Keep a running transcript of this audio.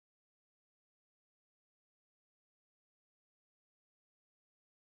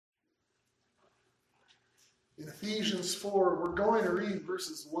in Ephesians 4. We're going to read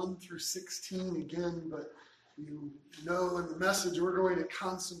verses 1 through 16 again, but you know in the message we're going to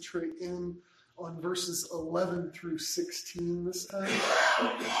concentrate in on verses 11 through 16 this time.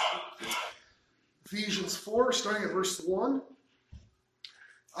 Ephesians 4, starting at verse 1.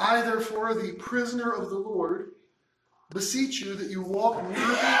 I, therefore, the prisoner of the Lord, beseech you that you walk worthy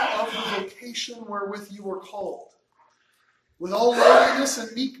of the vocation wherewith you were called, with all lowliness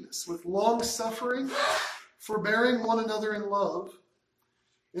and meekness, with long suffering, forbearing one another in love,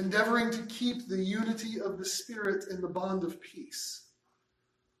 endeavoring to keep the unity of the Spirit in the bond of peace.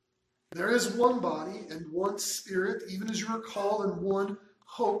 There is one body and one Spirit, even as you are called in one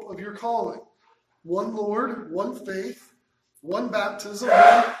hope of your calling. One Lord, one faith, one baptism,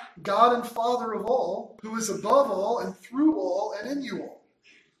 one God and Father of all, who is above all and through all and in you all.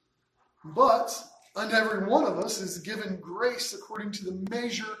 But unto every one of us is given grace according to the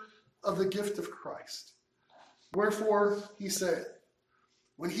measure of the gift of Christ. Wherefore he saith,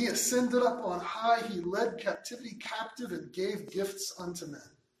 when he ascended up on high, he led captivity captive and gave gifts unto men.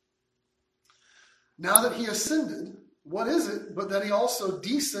 Now that he ascended, what is it but that he also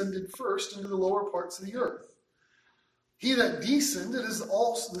descended first into the lower parts of the earth? He that descended is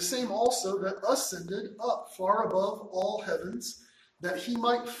also the same also that ascended up far above all heavens, that he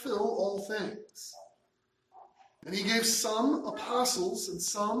might fill all things. And he gave some apostles, and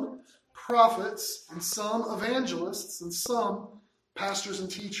some prophets, and some evangelists, and some pastors and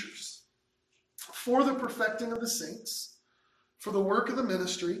teachers, for the perfecting of the saints, for the work of the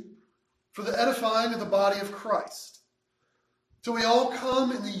ministry, for the edifying of the body of Christ, till we all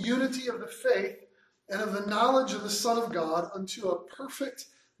come in the unity of the faith and of the knowledge of the Son of God, unto a perfect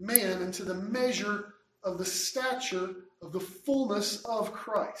man, into the measure of the stature of the fullness of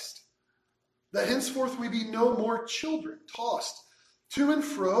Christ, that henceforth we be no more children, tossed to and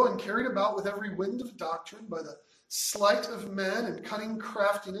fro and carried about with every wind of doctrine by the sleight of men and cunning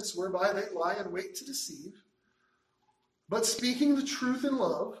craftiness whereby they lie in wait to deceive, but speaking the truth in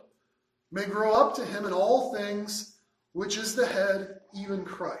love, may grow up to him in all things, which is the head, even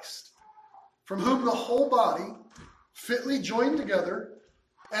Christ, from whom the whole body, fitly joined together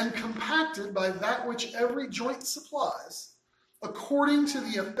and compacted by that which every joint supplies, according to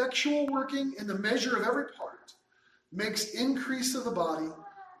the effectual working in the measure of every part, makes increase of the body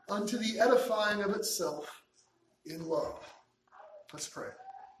unto the edifying of itself in love. Let's pray.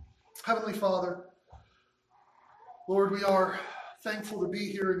 Heavenly Father, Lord, we are thankful to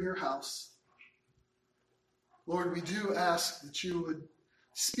be here in your house. Lord, we do ask that you would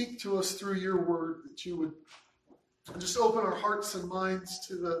speak to us through your word, that you would just open our hearts and minds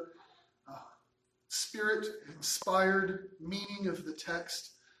to the Spirit-inspired meaning of the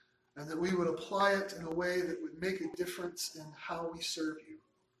text, and that we would apply it in a way that would make a difference in how we serve you.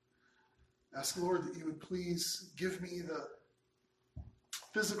 Ask, Lord, that you would please give me the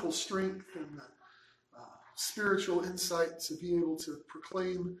physical strength and the spiritual insight to be able to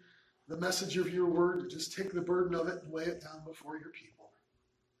proclaim the message of your word, to just take the burden of it and lay it down before your people.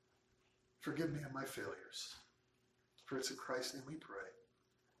 Forgive me of my failures. For it's in Christ's name we pray.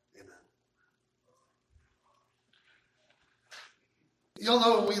 Amen. Y'all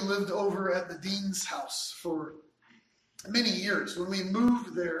know we lived over at the Dean's house for many years. When we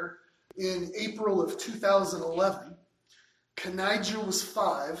moved there in April of 2011, Kanijah was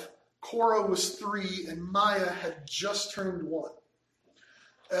 5, Cora was 3, and Maya had just turned 1.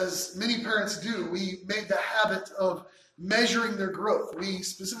 As many parents do, we made the habit of measuring their growth. We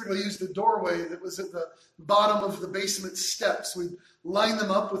specifically used the doorway that was at the bottom of the basement steps. We'd line them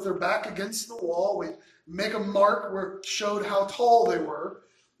up with their back against the wall. We'd make a mark where it showed how tall they were.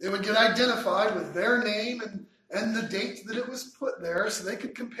 They would get identified with their name and the date that it was put there so they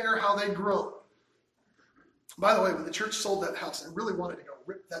could compare how they'd grown. By the way, when the church sold that house, I really wanted to go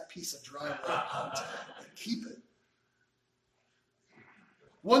rip that piece of drywall out and keep it.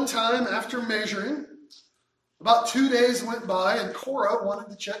 One time, after measuring, about 2 days went by, and Cora wanted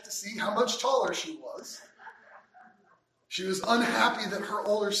to check to see how much taller she was. She was unhappy that her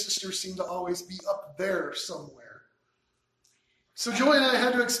older sister seemed to always be up there somewhere. So Joy and I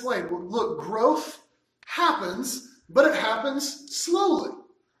had to explain, well, look, growth happens, but it happens slowly,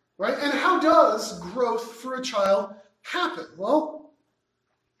 right? And how does growth for a child happen? Well,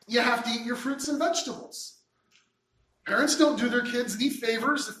 you have to eat your fruits and vegetables. Parents don't do their kids any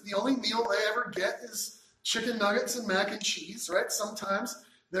favors if the only meal they ever get is chicken nuggets and mac and cheese, right? Sometimes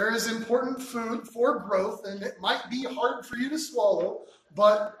there is important food for growth, and it might be hard for you to swallow,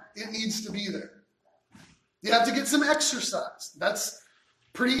 but it needs to be there. You have to get some exercise. That's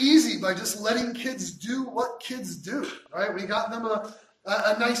pretty easy by just letting kids do what kids do, right? We got them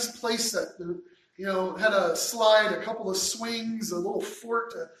a nice place set. had a slide, a couple of swings, a little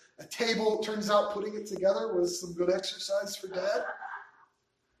fort, a table. It turns out putting it together was some good exercise for Dad.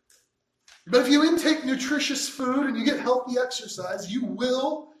 But if you intake nutritious food and you get healthy exercise, you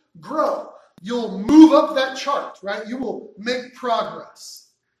will grow. You'll move up that chart, right? You will make progress.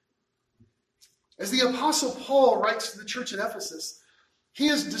 As the Apostle Paul writes to the church at Ephesus, he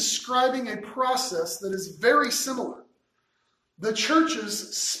is describing a process that is very similar. The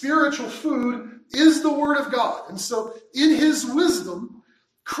church's spiritual food is the Word of God. And so in his wisdom,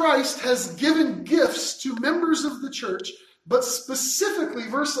 Christ has given gifts to members of the church, but specifically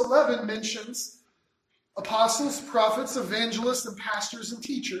verse 11 mentions apostles, prophets, evangelists, and pastors and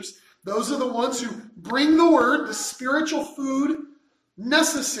teachers. Those are the ones who bring the Word, the spiritual food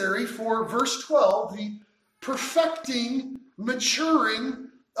necessary for verse 12, the perfecting, maturing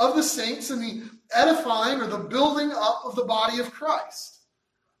of the saints and the edifying or the building up of the body of Christ.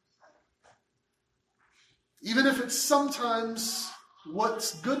 Even if it's sometimes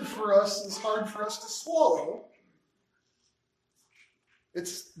what's good for us is hard for us to swallow,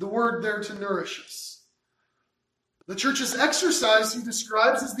 it's the word there to nourish us. The church's exercise, he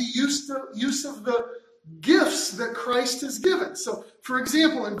describes, as the use of the gifts that Christ has given. So, for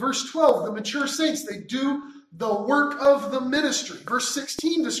example, in verse 12, the mature saints, they do the work of the ministry. Verse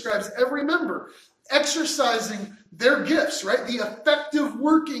 16 describes every member exercising their gifts, right? The effective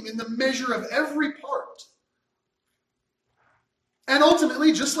working in the measure of every part. And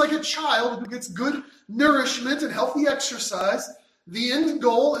ultimately, just like a child who gets good nourishment and healthy exercise, the end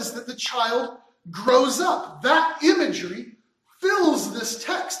goal is that the child grows up. That imagery fills this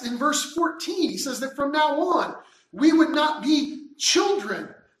text. In verse 14, he says that from now on, we would not be children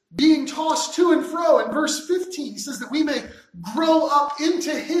being tossed to and fro. In verse 15, he says that we may grow up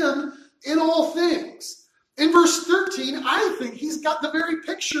into him in all things. In verse 13, I think he's got the very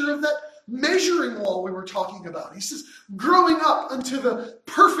picture of that measuring wall we were talking about. He says, growing up unto the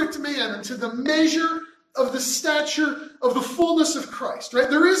perfect man, unto the measure of the stature of the fullness of Christ, right?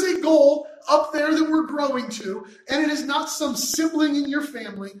 There is a goal up there that we're growing to, and it is not some sibling in your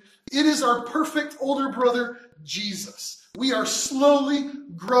family. It is our perfect older brother, Jesus. We are slowly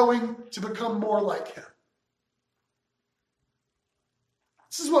growing to become more like him.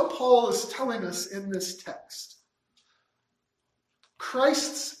 This is what Paul is telling us in this text.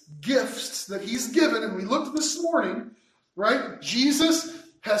 Christ's gifts that he's given, and we looked this morning, right? Jesus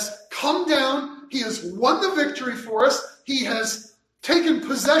has come down. He has won the victory for us. He has taken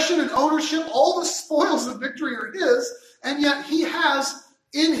possession and ownership. All the spoils of victory are his, and yet he has,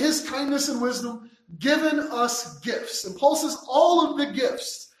 in his kindness and wisdom, given us gifts. And Paul says all of the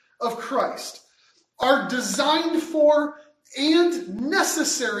gifts of Christ are designed for and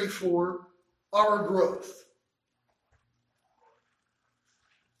necessary for our growth.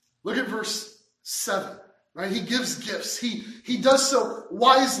 Look at verse 7, right? He gives gifts. He does so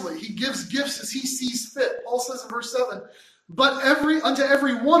wisely. He gives gifts as he sees fit. Paul says in verse 7, but unto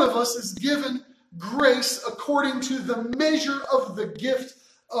every one of us is given grace according to the measure of the gift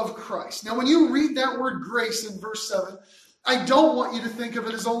of Christ. Now, when you read that word grace in verse 7, I don't want you to think of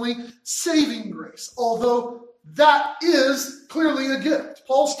it as only saving grace, although that is clearly a gift.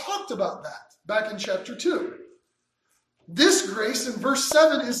 Paul's talked about that back in chapter 2. This grace in verse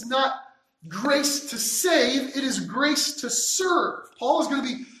 7 is not grace to save, it is grace to serve. Paul is going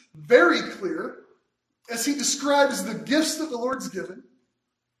to be very clear as he describes the gifts that the Lord's given,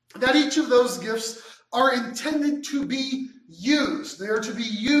 that each of those gifts are intended to be used. They are to be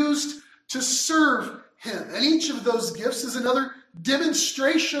used to serve him. And each of those gifts is another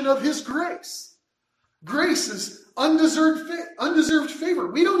demonstration of his grace. Grace is undeserved favor.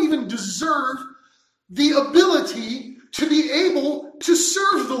 We don't even deserve the ability to be able to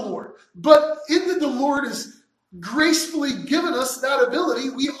serve the Lord. But in that the Lord has gracefully given us that ability,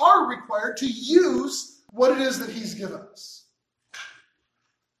 we are required to use what it is that he's given us.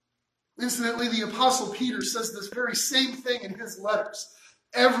 Incidentally, the Apostle Peter says this very same thing in his letters.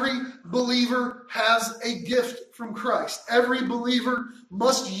 Every believer has a gift from Christ. Every believer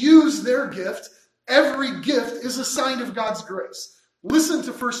must use their gift. Every gift is a sign of God's grace. Listen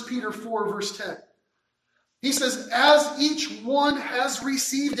to 1 Peter 4, verse 10. He says, as each one has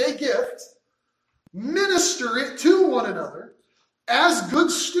received a gift, minister it to one another as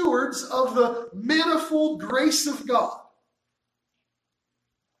good stewards of the manifold grace of God.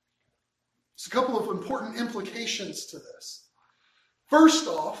 There's a couple of important implications to this. First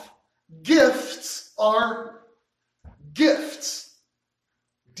off, gifts are gifts.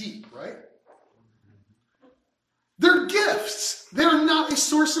 Deep, right? They're gifts. They're not a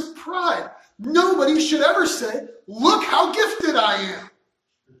source of pride. Nobody should ever say, look how gifted I am.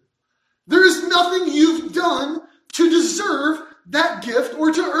 There is nothing you've done to deserve that gift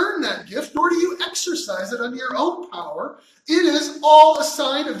or to earn that gift, nor do you exercise it under your own power. It is all a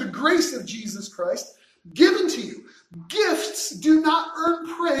sign of the grace of Jesus Christ given to you. Gifts do not earn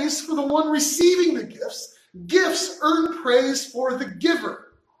praise for the one receiving the gifts. Gifts earn praise for the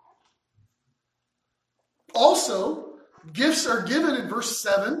giver. Also, gifts are given in verse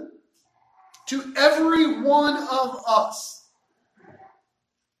 7 to every one of us.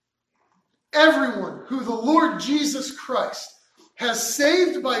 Everyone who the Lord Jesus Christ has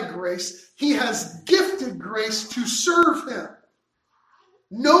saved by grace, he has gifted grace to serve him.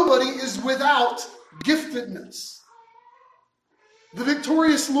 Nobody is without giftedness. The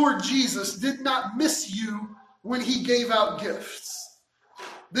victorious Lord Jesus did not miss you when he gave out gifts.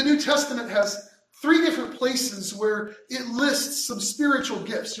 The New Testament has 3 different places where it lists some spiritual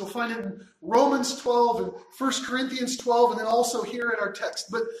gifts. You'll find it in Romans 12 and 1 Corinthians 12, and then also here in our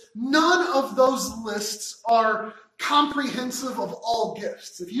text. But none of those lists are comprehensive of all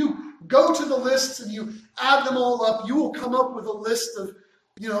gifts. If you go to the lists and you add them all up, you will come up with a list of,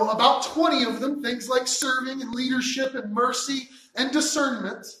 about 20 of them, things like serving and leadership and mercy and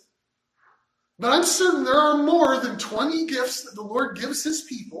discernment. But I'm certain there are more than 20 gifts that the Lord gives his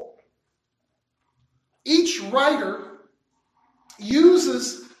people. Each writer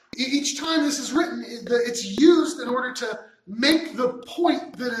uses, each time this is written, it's used in order to make the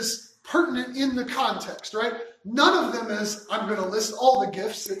point that is pertinent in the context, right? None of them is, I'm going to list all the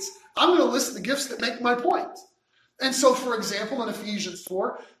gifts. It's, I'm going to list the gifts that make my point. And so, for example, in Ephesians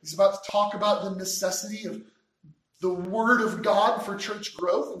 4, he's about to talk about the necessity of the Word of God for church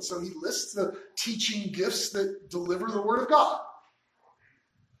growth. And so he lists the teaching gifts that deliver the Word of God.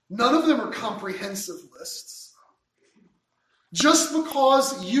 None of them are comprehensive lists. Just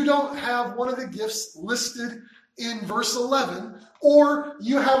because you don't have one of the gifts listed in verse 11, or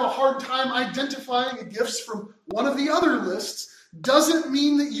you have a hard time identifying the gifts from one of the other lists, doesn't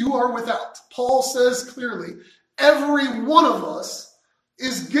mean that you are without. Paul says clearly, every one of us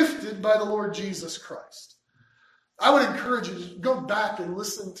is gifted by the Lord Jesus Christ. I would encourage you to go back and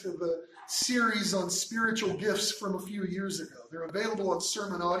listen to the series on spiritual gifts from a few years ago. They're available on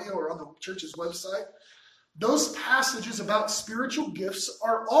sermon audio or on the church's website. Those passages about spiritual gifts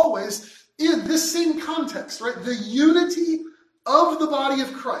are always in this same context, right? The unity of the body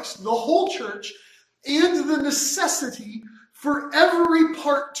of Christ, the whole church, and the necessity for every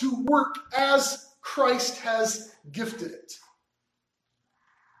part to work as Christ has gifted it.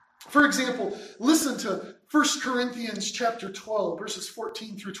 For example, listen to 1 Corinthians chapter 12, verses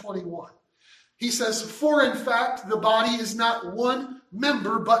 14 through 21. He says, "For in fact, the body is not one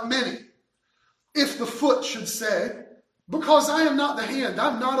member, but many. If the foot should say, 'Because I am not the hand,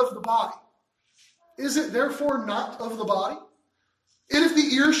 I'm not of the body,' is it therefore not of the body? And if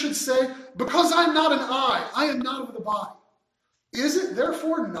the ear should say, 'Because I'm not an eye, I am not of the body,' is it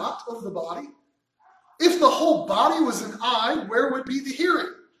therefore not of the body? If the whole body was an eye, where would be the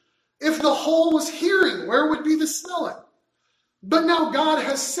hearing? If the whole was hearing, where would be the smelling? But now God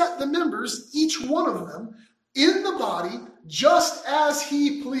has set the members, each one of them, in the body just as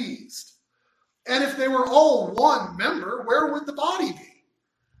he pleased. And if they were all one member, where would the body be?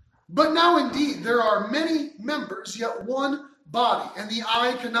 But now indeed there are many members, yet one body. And the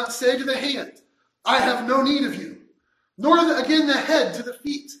eye cannot say to the hand, 'I have no need of you,' nor again the head to the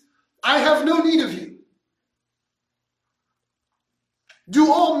feet, 'I have no need of you.'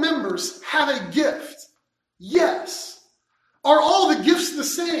 Do all members have a gift? Yes. Are all the gifts the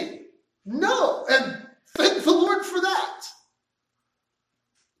same? No. And thank the Lord for that.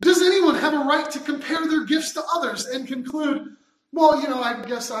 Does anyone have a right to compare their gifts to others and conclude, well, I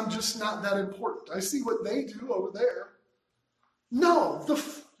guess I'm just not that important. I see what they do over there. No.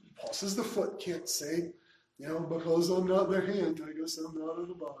 Paul says the foot can't say, because I'm not their hand, I guess I'm not of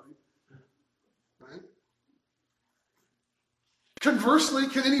the body. Right? Conversely,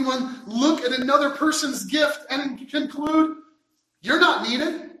 can anyone look at another person's gift and conclude, you're not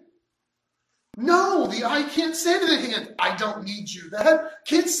needed? No, the eye can't say to the hand, I don't need you. The head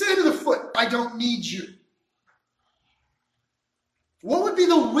can't say to the foot, I don't need you. What would be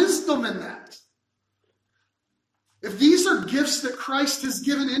the wisdom in that? If these are gifts that Christ has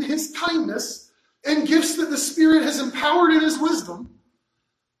given in his kindness and gifts that the Spirit has empowered in his wisdom,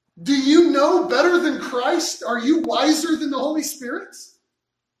 do you know better than Christ? Are you wiser than the Holy Spirit?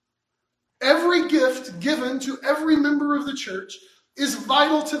 Every gift given to every member of the church is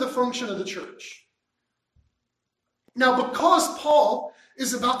vital to the function of the church. Now, because Paul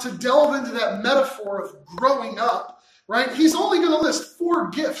is about to delve into that metaphor of growing up, right? He's only going to list 4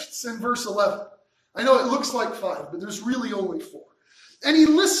 gifts in verse 11. I know it looks like 5, but there's really only 4. And he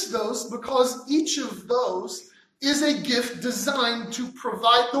lists those because each of those is a gift designed to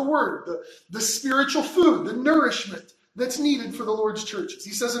provide the word, the spiritual food, the nourishment that's needed for the Lord's churches.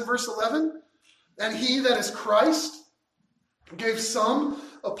 He says in verse 11, and he, that is Christ, gave some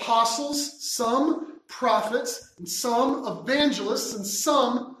apostles, some prophets, and some evangelists, and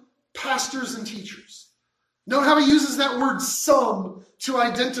some pastors and teachers. Note how he uses that word some to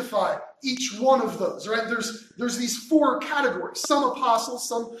identify each one of those, right? There's these four categories: some apostles,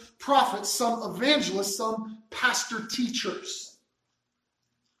 some prophets, some evangelists, some pastor teachers.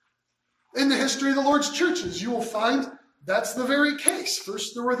 In the history of the Lord's churches, you will find that's the very case.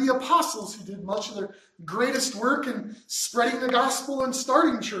 First, there were the apostles who did much of their greatest work in spreading the gospel and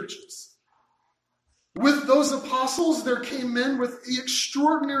starting churches. With those apostles, there came men with the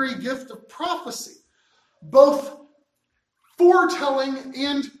extraordinary gift of prophecy, both foretelling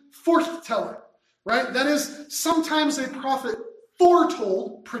and forthtelling, right? That is, sometimes a prophet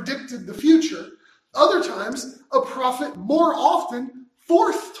foretold, predicted the future. Other times, a prophet more often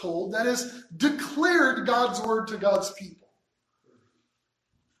forthtold, that is, declared God's word to God's people.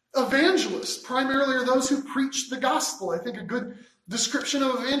 Evangelists primarily are those who preach the gospel. I think a good description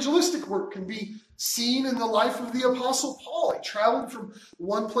of evangelistic work can be seen in the life of the Apostle Paul. He traveled from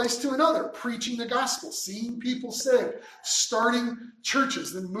one place to another, preaching the gospel, seeing people saved, starting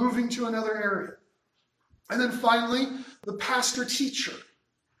churches, then moving to another area. And then finally, the pastor teacher.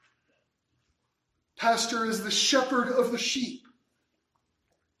 Pastor is the shepherd of the sheep.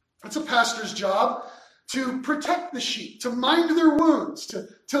 It's a pastor's job to protect the sheep, to mind their wounds,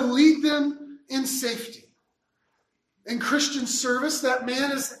 to lead them in safety. In Christian service, that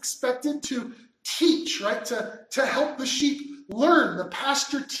man is expected to teach, right? To help the sheep learn. The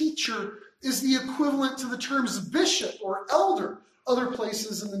pastor teacher is the equivalent to the terms bishop or elder, other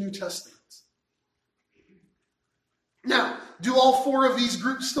places in the New Testament. Now, do all four of these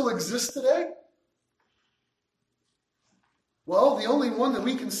groups still exist today? Well, the only one that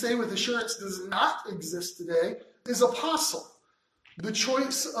we can say with assurance does not exist today is apostle. The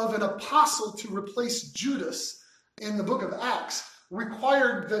choice of an apostle to replace Judas in the book of Acts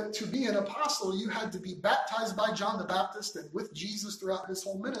required that to be an apostle, you had to be baptized by John the Baptist and with Jesus throughout his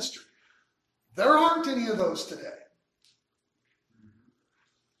whole ministry. There aren't any of those today.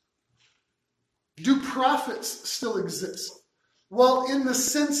 Do prophets still exist? Well, in the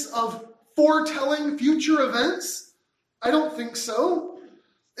sense of foretelling future events, I don't think so.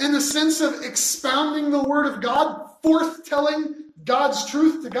 In the sense of expounding the word of God, forthtelling God's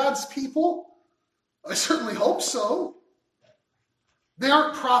truth to God's people, I certainly hope so. They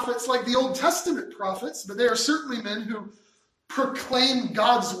aren't prophets like the Old Testament prophets, but they are certainly men who proclaim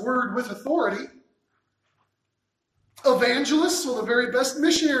God's word with authority. Evangelists, well, the very best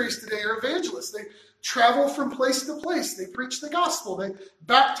missionaries today are evangelists. They travel from place to place. They preach the gospel. They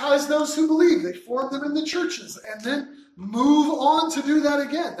baptize those who believe. They form them in the churches and then move on to do that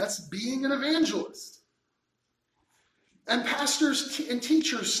again. That's being an evangelist. And pastors and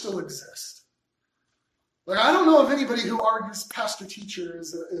teachers still exist. Like, I don't know of anybody who argues pastor-teacher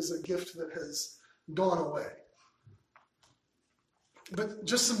is a gift that has gone away. But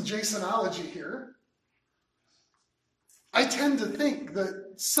just some Jasonology here. I tend to think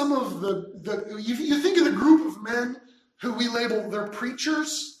that some of you think of the group of men who we label they're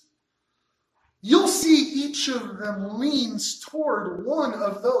preachers, you'll see each of them leans toward one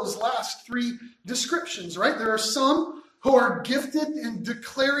of those last three descriptions, right? There are some who are gifted in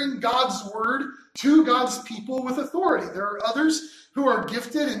declaring God's word to God's people with authority. There are others who are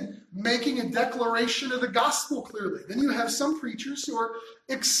gifted in making a declaration of the gospel clearly. Then you have some preachers who are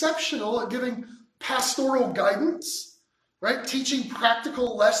exceptional at giving pastoral guidance, right? Teaching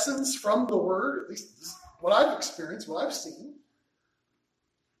practical lessons from the word, at least this is what I've experienced, what I've seen.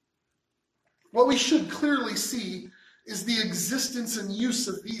 What we should clearly see is the existence and use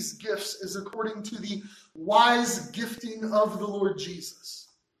of these gifts is according to the wise gifting of the Lord Jesus.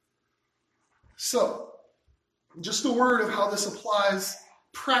 So, just a word of how this applies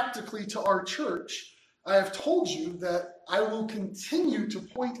practically to our church. I have told you that I will continue to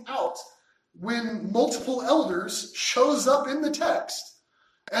point out when multiple elders shows up in the text.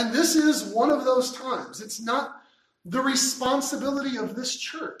 And this is one of those times. It's not the responsibility of this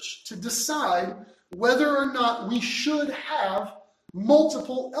church to decide whether or not we should have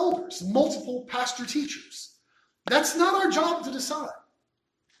multiple elders, multiple pastor teachers. That's not our job to decide.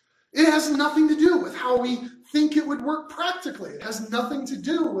 It has nothing to do with how we think it would work practically. It has nothing to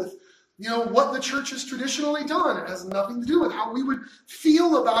do with what the church has traditionally done. It has nothing to do with how we would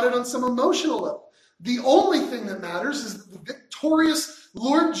feel about it on some emotional level. The only thing that matters is that the victorious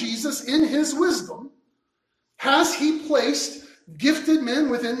Lord Jesus, in his wisdom, has he placed gifted men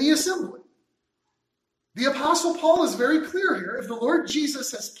within the assembly. The Apostle Paul is very clear here. If the Lord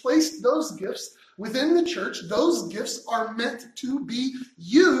Jesus has placed those gifts within the church, those gifts are meant to be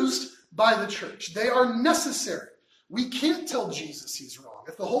used by the church. They are necessary. We can't tell Jesus he's wrong.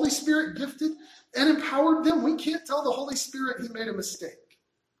 If the Holy Spirit gifted and empowered them, we can't tell the Holy Spirit he made a mistake.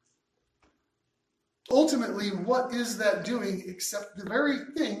 Ultimately, what is that doing except the very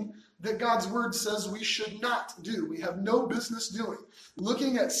thing that God's word says we should not do? We have no business doing.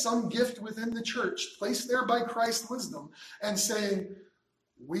 Looking at some gift within the church placed there by Christ's wisdom and saying,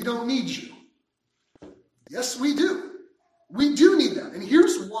 we don't need you. Yes, we do. We do need that. And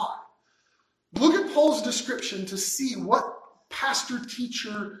here's why. Look at Paul's description to see what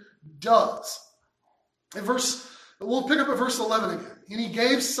pastor-teacher does. We'll pick up at verse 11 again. And he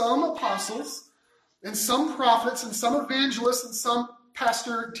gave some apostles, and some prophets, and some evangelists, and some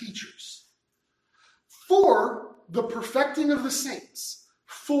pastor-teachers for the perfecting of the saints,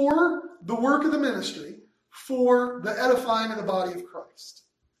 for the work of the ministry, for the edifying of the body of Christ.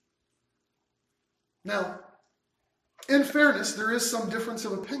 Now, in fairness, there is some difference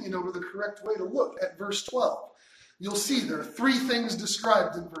of opinion over the correct way to look at verse 12. You'll see there are three things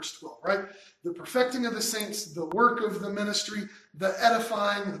described in verse 12, right? The perfecting of the saints, the work of the ministry, the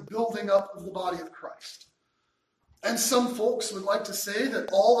edifying, the building up of the body of Christ. And some folks would like to say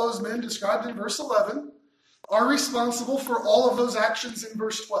that all those men described in verse 11 are responsible for all of those actions in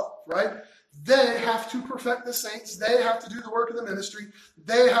verse 12, right? They have to perfect the saints. They have to do the work of the ministry.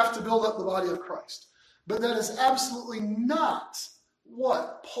 They have to build up the body of Christ. But that is absolutely not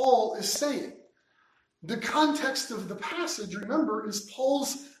what Paul is saying. The context of the passage, remember, is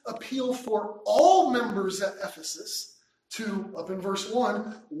Paul's appeal for all members at Ephesus to, up in verse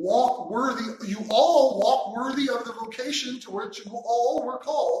 1, you all walk worthy of the vocation to which you all were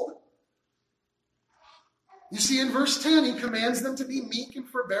called. You see, in verse 10, he commands them to be meek and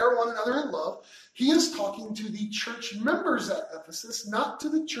forbear one another in love. He is talking to the church members at Ephesus, not to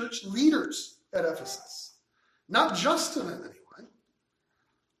the church leaders at Ephesus. Not just to them, anyway.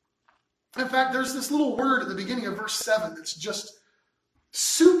 In fact, there's this little word at the beginning of verse 7 that's just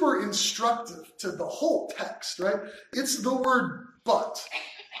super instructive to the whole text, right? It's the word but.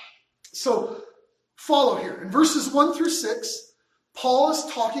 So follow here. In verses 1 through 6, Paul is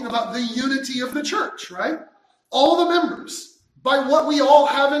talking about the unity of the church, right? All the members, by what we all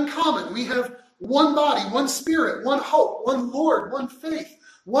have in common. We have one body, one spirit, one hope, one Lord, one faith,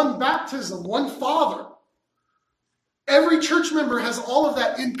 one baptism, one Father. Every church member has all of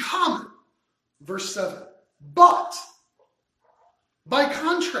that in common. Verse 7. But, by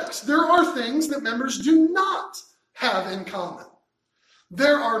contrast, there are things that members do not have in common.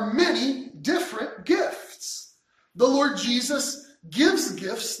 There are many different gifts. The Lord Jesus gives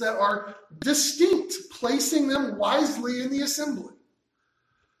gifts that are distinct, placing them wisely in the assembly,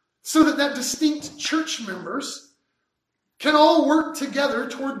 so that distinct church members can all work together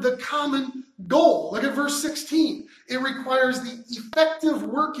toward the common goal. Look at verse 16. It requires the effective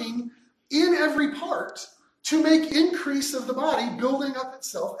working in every part to make increase of the body, building up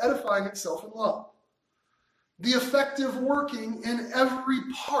itself, edifying itself in love. The effective working in every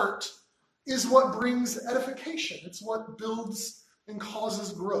part is what brings edification. It's what builds and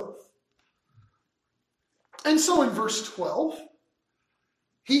causes growth. And so in verse 12,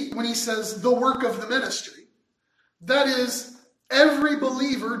 when he says the work of the ministry, that is every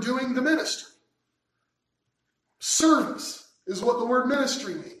believer doing the ministry. Service is what the word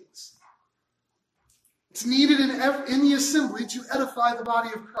ministry means. It's needed in the assembly to edify the body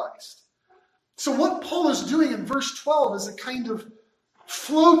of Christ. So what Paul is doing in verse 12 is a kind of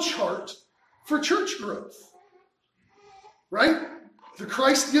flow chart for church growth. Right? The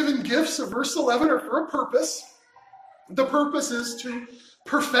Christ-given gifts of verse 11 are for a purpose. The purpose is to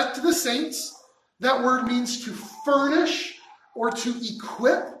perfect the saints. That word means to furnish or to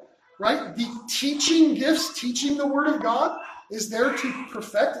equip. Right? The teaching gifts, teaching the word of God, is there to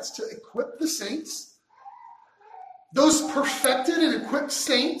perfect. It's to equip the saints. Those perfected and equipped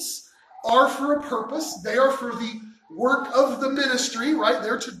saints are for a purpose. They are for the work of the ministry, right?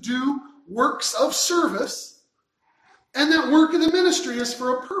 They're to do works of service. And that work of the ministry is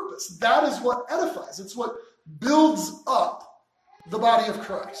for a purpose. That is what edifies. It's what builds up the body of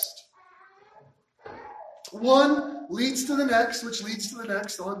Christ. One leads to the next, which leads to the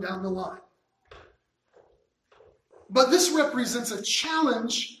next, on down the line. But this represents a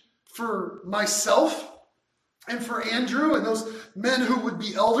challenge for myself and for Andrew and those men who would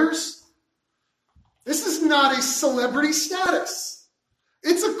be elders. This is not a celebrity status.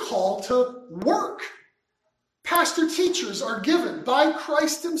 It's a call to work. Pastor teachers are given by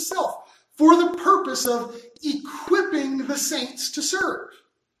Christ himself for the purpose of equipping the saints to serve.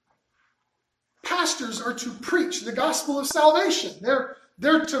 Pastors are to preach the gospel of salvation.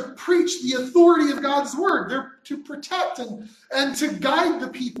 They're to preach the authority of God's word. They're to protect and to guide the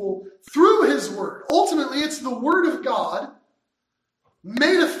people through his word. Ultimately, it's the word of God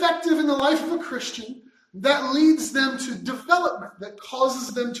made effective in the life of a Christian that leads them to development, that causes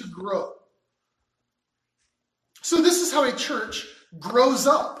them to grow. So this is how a church grows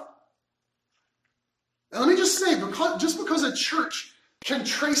up. Now let me just say, just because a church can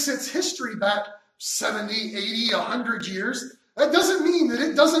trace its history back 70, 80, 100 years, that doesn't mean that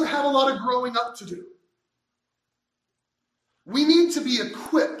it doesn't have a lot of growing up to do. We need to be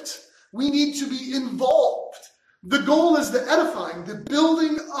equipped. We need to be involved. The goal is the edifying, the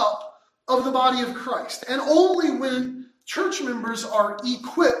building up of the body of Christ. And only when church members are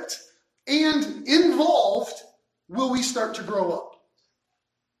equipped and involved will we start to grow up.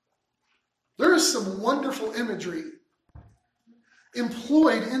 There is some wonderful imagery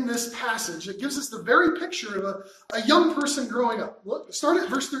employed in this passage. It gives us the very picture of a young person growing up. Look, start at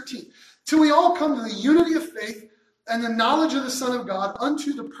verse 13. Till we all come to the unity of faith and the knowledge of the Son of God,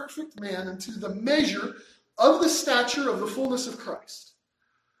 unto the perfect man, unto the measure of the stature of the fullness of Christ,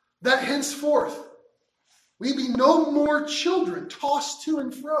 that henceforth we be no more children, tossed to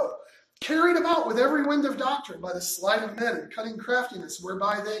and fro, carried about with every wind of doctrine by the sleight of men and cunning craftiness,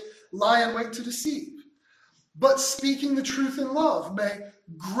 whereby they lie in wait to deceive. But speaking the truth in love may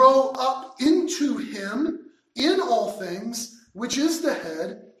grow up into him in all things, which is the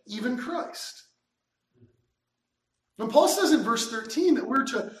head, even Christ. When Paul says in verse 13 that we're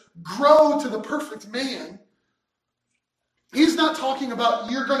to grow to the perfect man, he's not talking about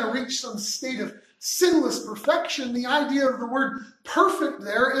you're going to reach some state of sinless perfection. The idea of the word perfect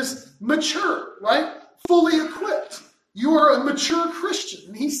there is mature, right? Fully equipped. You are a mature Christian.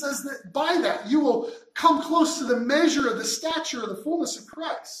 And he says that by that you will come close to the measure of the stature of the fullness of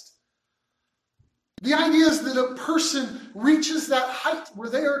Christ. The idea is that a person reaches that height where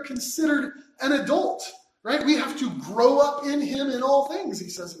they are considered an adult, right? We have to grow up in him in all things, he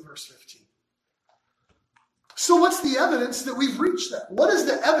says in verse 15. So what's the evidence that we've reached that? What is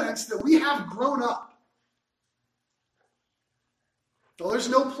the evidence that we have grown up? Well, there's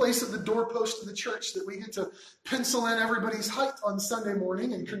no place at the doorpost of the church that we get to pencil in everybody's height on Sunday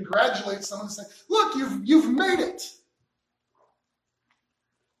morning and congratulate someone and say, look, you've made it.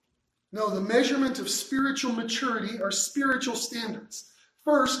 No, the measurement of spiritual maturity are spiritual standards.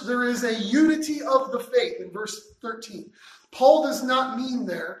 First, there is a unity of the faith in verse 13. Paul does not mean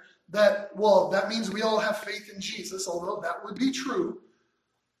there that means we all have faith in Jesus, although that would be true.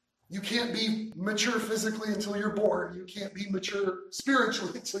 You can't be mature physically until you're born. You can't be mature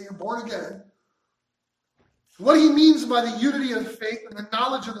spiritually until you're born again. What he means by the unity of faith and the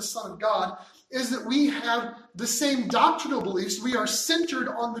knowledge of the Son of God is that we have the same doctrinal beliefs. We are centered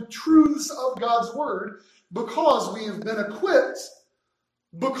on the truths of God's word because we have been equipped,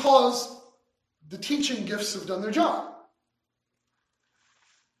 because the teaching gifts have done their job.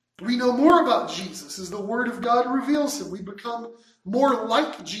 We know more about Jesus as the word of God reveals him. We become more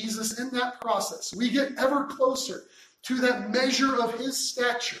like Jesus in that process. We get ever closer to that measure of his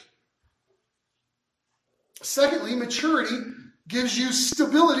stature. Secondly, maturity gives you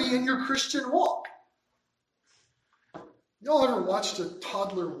stability in your Christian walk. Y'all ever watched a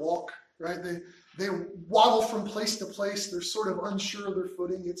toddler walk, right? They waddle from place to place. They're sort of unsure of their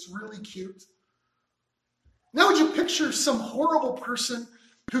footing. It's really cute. Now would you picture some horrible person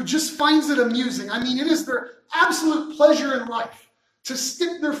who just finds it amusing? I mean, it is their absolute pleasure in life to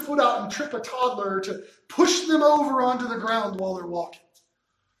stick their foot out and trip a toddler, or to push them over onto the ground while they're walking.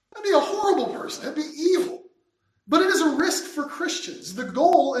 That'd be a horrible person. That'd be evil. But it is a risk for Christians. The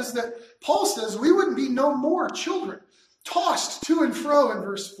goal is that Paul says we wouldn't be no more children, tossed to and fro in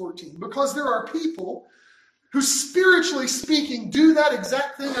verse 14, because there are people who, spiritually speaking, do that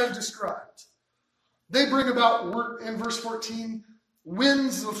exact thing I've described. They bring about, in verse 14,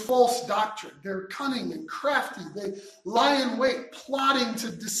 winds of false doctrine. They're cunning and crafty. They lie in wait, plotting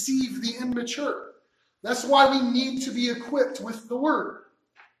to deceive the immature. That's why we need to be equipped with the word.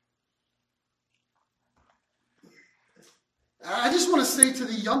 I just want to say to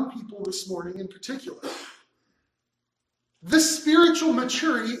the young people this morning in particular, this spiritual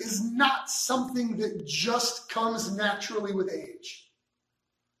maturity is not something that just comes naturally with age.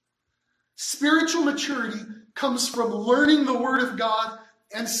 Spiritual maturity comes from learning the word of God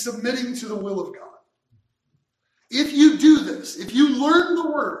and submitting to the will of God. If you do this, if you learn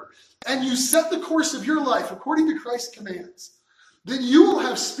the word and you set the course of your life according to Christ's commands, then you will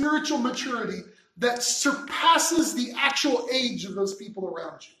have spiritual maturity that surpasses the actual age of those people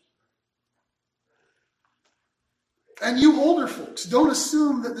around you. And you older folks, don't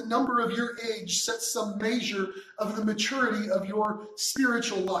assume that the number of your age sets some measure of the maturity of your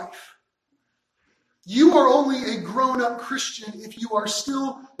spiritual life. You are only a grown-up Christian if you are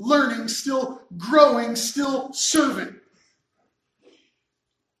still learning, still growing, still serving.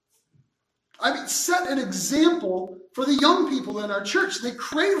 I mean, set an example for the young people in our church. They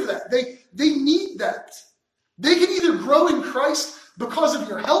crave that. They need that. They can either grow in Christ because of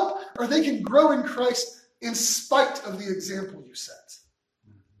your help, or they can grow in Christ in spite of the example you set.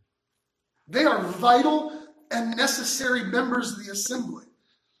 They are vital and necessary members of the assembly.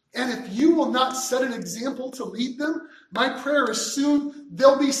 And if you will not set an example to lead them, my prayer is soon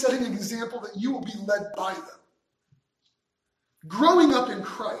they'll be setting an example that you will be led by them. Growing up in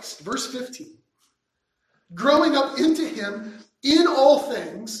Christ, verse 15. Growing up into him in all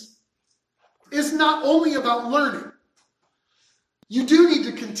things is not only about learning. You do need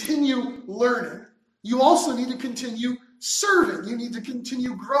to continue learning. You also need to continue serving. You need to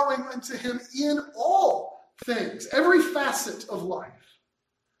continue growing into him in all things, every facet of life.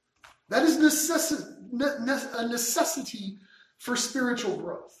 That is a necessity for spiritual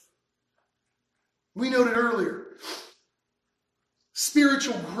growth. We noted earlier,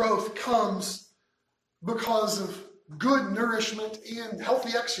 spiritual growth comes because of good nourishment and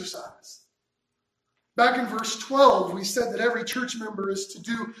healthy exercise. Back in verse 12, we said that every church member is to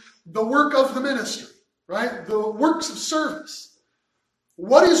do the work of the ministry, right? The works of service.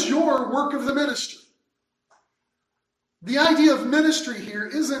 What is your work of the ministry? The idea of ministry here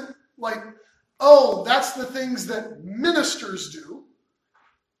isn't like, oh, that's the things that ministers do.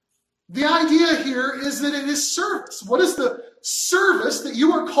 The idea here is that it is service. What is the service that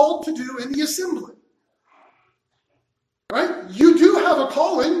you are called to do in the assembly? Right? You do have a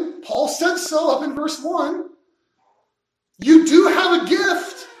calling. Paul said so up in verse 1. You do have a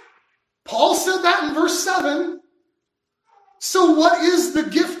gift. Paul said that in verse 7. So what is the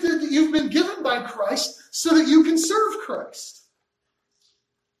gift that you've been given by Christ so that you can serve Christ?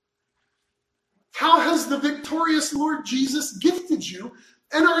 How has the victorious Lord Jesus gifted you?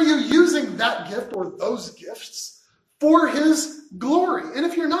 And are you using that gift or those gifts for his glory? And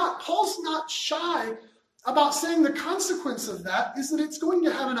if you're not, Paul's not shy about saying the consequence of that is that it's going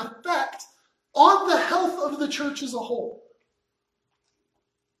to have an effect on the health of the church as a whole.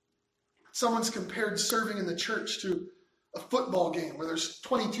 Someone's compared serving in the church to a football game where there's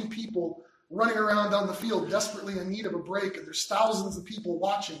 22 people running around down the field desperately in need of a break, and there's thousands of people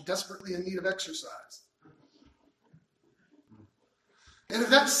watching desperately in need of exercise. And if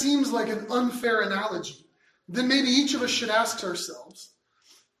that seems like an unfair analogy, then maybe each of us should ask ourselves,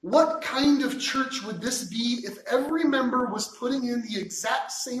 what kind of church would this be if every member was putting in the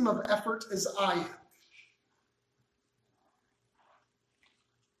exact same of effort as I am?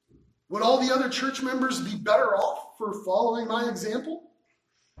 Would all the other church members be better off for following my example?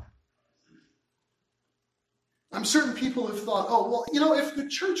 I'm certain people have thought, oh, well, if the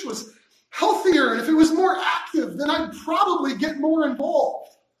church was healthier and if it was more active, then I'd probably get more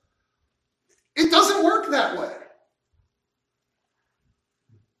involved. It doesn't work that way.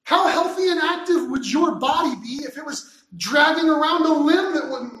 How healthy and active would your body be if it was dragging around a limb that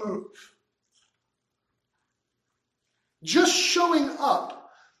wouldn't move? Just showing up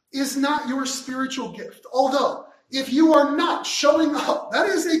is not your spiritual gift. Although, if you are not showing up, that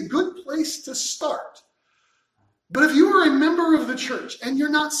is a good place to start. But if you are a member of the church and you're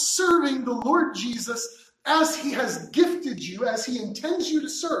not serving the Lord Jesus as he has gifted you, as he intends you to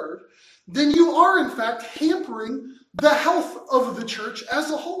serve, then you are in fact hampering the health of the church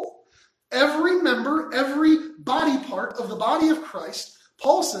as a whole. Every member, every body part of the body of Christ,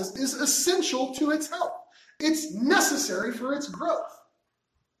 Paul says, is essential to its health. It's necessary for its growth.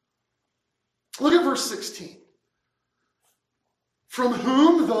 Look at verse 16. From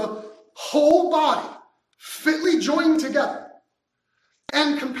whom the whole body, fitly joined together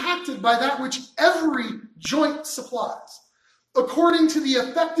and compacted by that which every joint supplies, according to the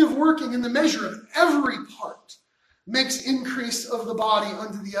effective working in the measure of every part, makes increase of the body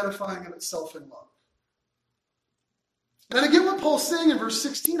unto the edifying of itself in love. And again, what Paul's saying in verse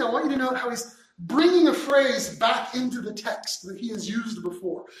 16, I want you to note how he's bringing a phrase back into the text that he has used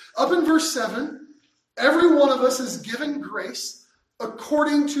before. Up in verse 7, every one of us is given grace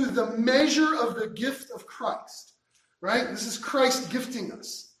according to the measure of the gift of Christ. Right? This is Christ gifting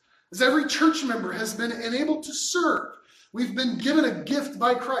us. As every church member has been enabled to serve, we've been given a gift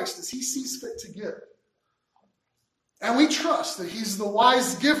by Christ as he sees fit to give. And we trust that he's the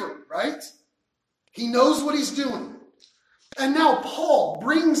wise giver, right? He knows what he's doing. And now Paul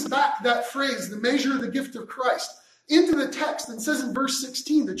brings back that phrase, the measure of the gift of Christ, into the text and says in verse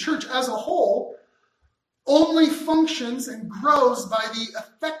 16, the church as a whole only functions and grows by the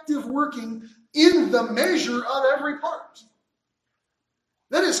effective working in the measure of every part.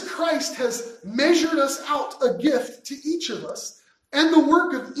 That is, Christ has measured us out a gift to each of us, and the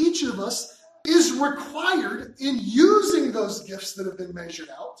work of each of us is required in using those gifts that have been measured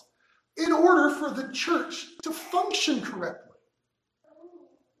out in order for the church to function correctly.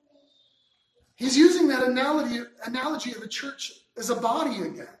 He's using that analogy of the church as a body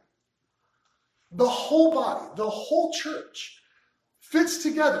again. The whole body, the whole church, fits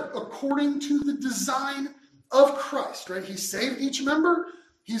together according to the design of Christ, right? He saved each member.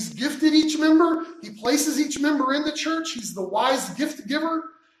 He's gifted each member. He places each member in the church. He's the wise gift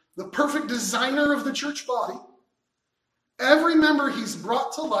giver, the perfect designer of the church body. Every member he's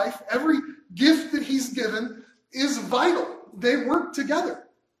brought to life, every gift that he's given is vital. They work together.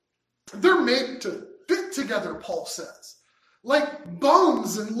 They're made to fit together, Paul says, like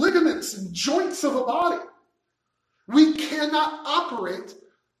bones and ligaments and joints of a body. We cannot operate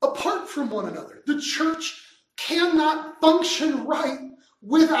apart from one another. The church cannot function right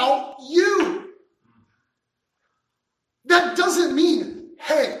without you. That doesn't mean,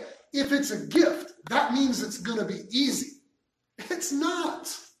 hey, if it's a gift, that means it's going to be easy. It's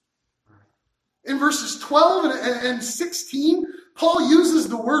not. In verses 12 and 16, Paul uses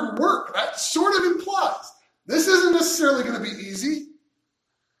the word work. That sort of implies this isn't necessarily going to be easy.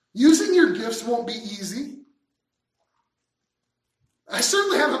 Using your gifts won't be easy. I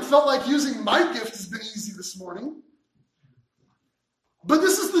certainly haven't felt like using my gift has been easy this morning. But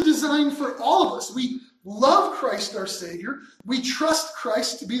this is the design for all of us. We love Christ our Savior. We trust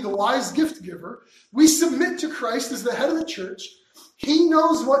Christ to be the wise gift giver. We submit to Christ as the head of the church. He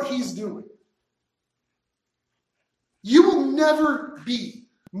knows what he's doing. You will never be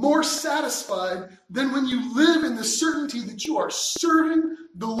more satisfied than when you live in the certainty that you are serving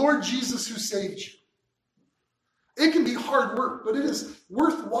the Lord Jesus who saved you. It can be hard work, but it is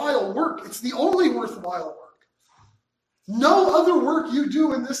worthwhile work. It's the only worthwhile work. No other work you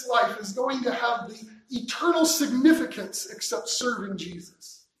do in this life is going to have the eternal significance except serving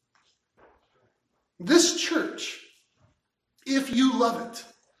Jesus. This church, if you love it,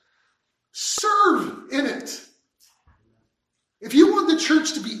 serve in it. If you want the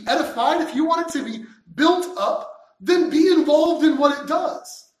church to be edified, if you want it to be built up, then be involved in what it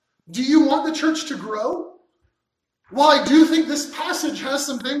does. Do you want the church to grow? While I do think this passage has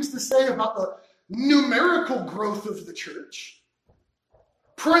some things to say about the numerical growth of the church,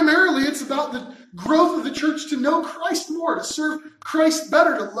 primarily it's about the growth of the church to know Christ more, to serve Christ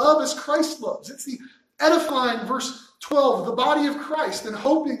better, to love as Christ loves. It's the edifying, verse 12, the body of Christ, and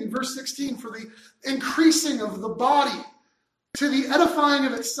hoping in verse 16 for the increasing of the body to the edifying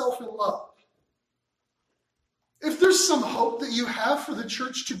of itself in love. If there's some hope that you have for the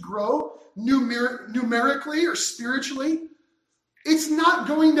church to grow numerically or spiritually, it's not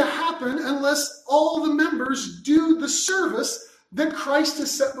going to happen unless all the members do the service that Christ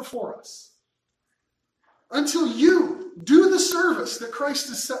has set before us. Until you do the service that Christ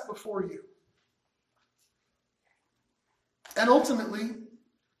has set before you. And ultimately,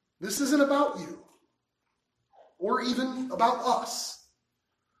 this isn't about you or even about us.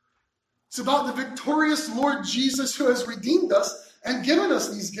 It's about the victorious Lord Jesus who has redeemed us and given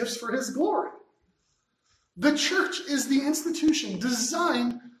us these gifts for his glory. The church is the institution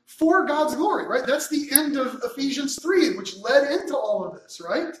designed for God's glory, right? That's the end of Ephesians 3, which led into all of this,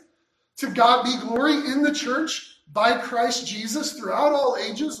 right? To God be glory in the church by Christ Jesus throughout all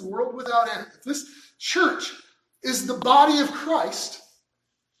ages, world without end. If this church is the body of Christ,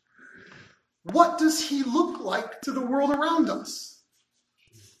 what does he look like to the world around us?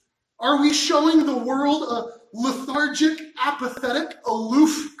 Are we showing the world a lethargic, apathetic,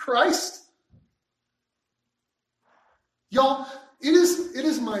 aloof Christ? Y'all, it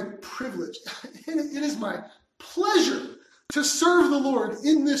is my privilege, it is my pleasure to serve the Lord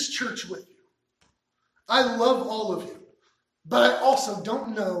in this church with you. I love all of you, but I also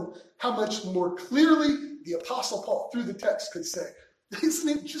don't know how much more clearly the Apostle Paul, through the text, could say, isn't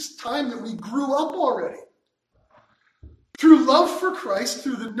it just time that we grew up already? Through love for Christ,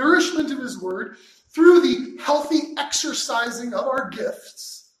 through the nourishment of his word, through the healthy exercising of our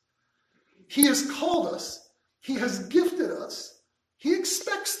gifts, he has called us, he has gifted us, he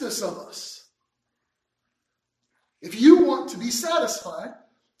expects this of us. If you want to be satisfied,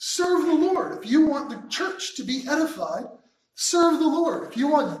 serve the Lord. If you want the church to be edified, serve the Lord. If you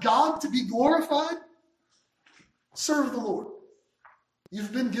want God to be glorified, serve the Lord.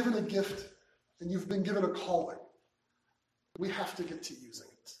 You've been given a gift and you've been given a calling. We have to get to using it.